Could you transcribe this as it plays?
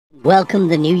Welcome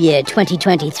the New Year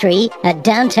 2023 at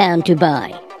downtown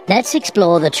Dubai. Let's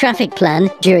explore the traffic plan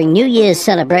during New Year's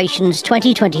celebrations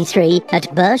 2023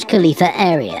 at Burj Khalifa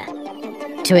area.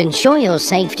 To ensure your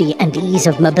safety and ease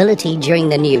of mobility during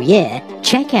the New Year,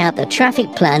 check out the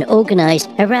traffic plan organized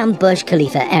around Burj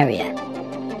Khalifa area.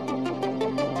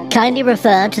 Kindly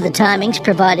refer to the timings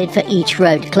provided for each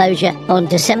road closure on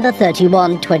December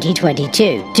 31,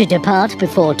 2022 to depart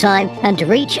before time and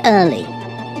reach early.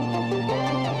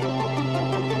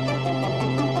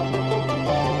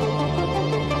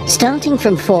 Starting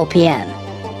from 4 p.m,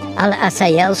 Al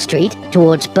Asayel Street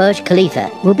towards Burj Khalifa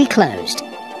will be closed.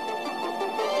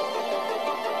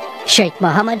 Sheikh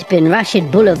Mohammed bin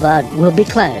Rashid Boulevard will be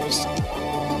closed.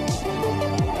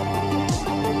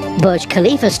 Burj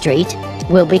Khalifa Street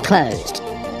will be closed.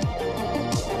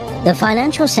 The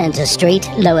Financial Center Street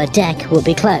lower deck will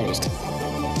be closed.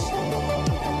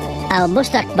 Al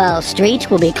Mustaqbal Street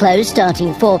will be closed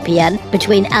starting 4 p.m.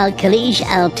 between Al Khalij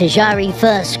Al Tijari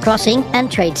First Crossing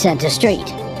and Trade Center Street.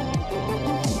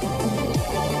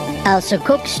 Al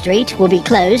Sukuk Street will be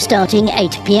closed starting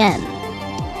 8 p.m.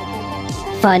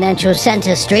 Financial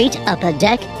Center Street upper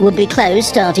deck will be closed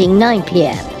starting 9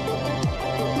 p.m.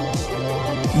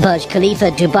 Burj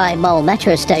Khalifa Dubai Mall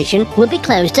Metro Station will be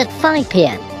closed at 5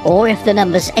 p.m. or if the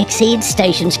numbers exceed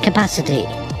station's capacity.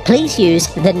 Please use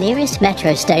the nearest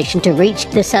metro station to reach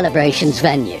the celebrations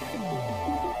venue.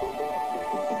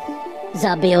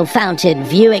 Zabil Fountain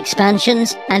View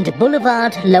expansions and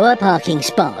Boulevard lower parking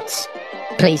spots.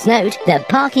 Please note that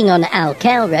parking on Al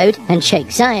Khail Road and Sheikh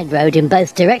Zayed Road in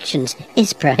both directions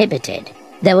is prohibited.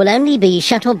 There will only be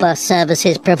shuttle bus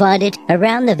services provided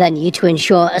around the venue to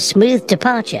ensure a smooth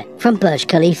departure from Burj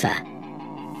Khalifa.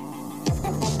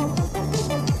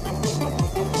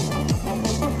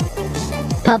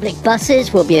 Public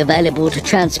buses will be available to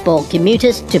transport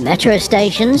commuters to metro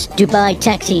stations, Dubai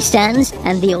taxi stands,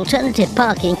 and the alternative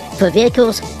parking for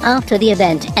vehicles after the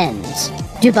event ends.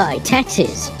 Dubai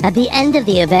Taxis. At the end of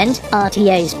the event,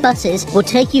 RTA's buses will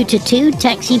take you to 2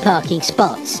 taxi parking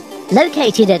spots,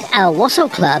 located at Al Wasl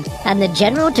Club and the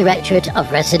General Directorate of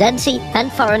Residency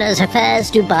and Foreigners Affairs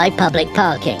Dubai Public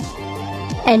Parking.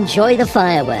 Enjoy the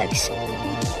fireworks.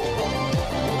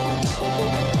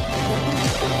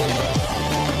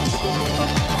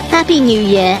 Happy New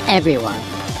Year, everyone.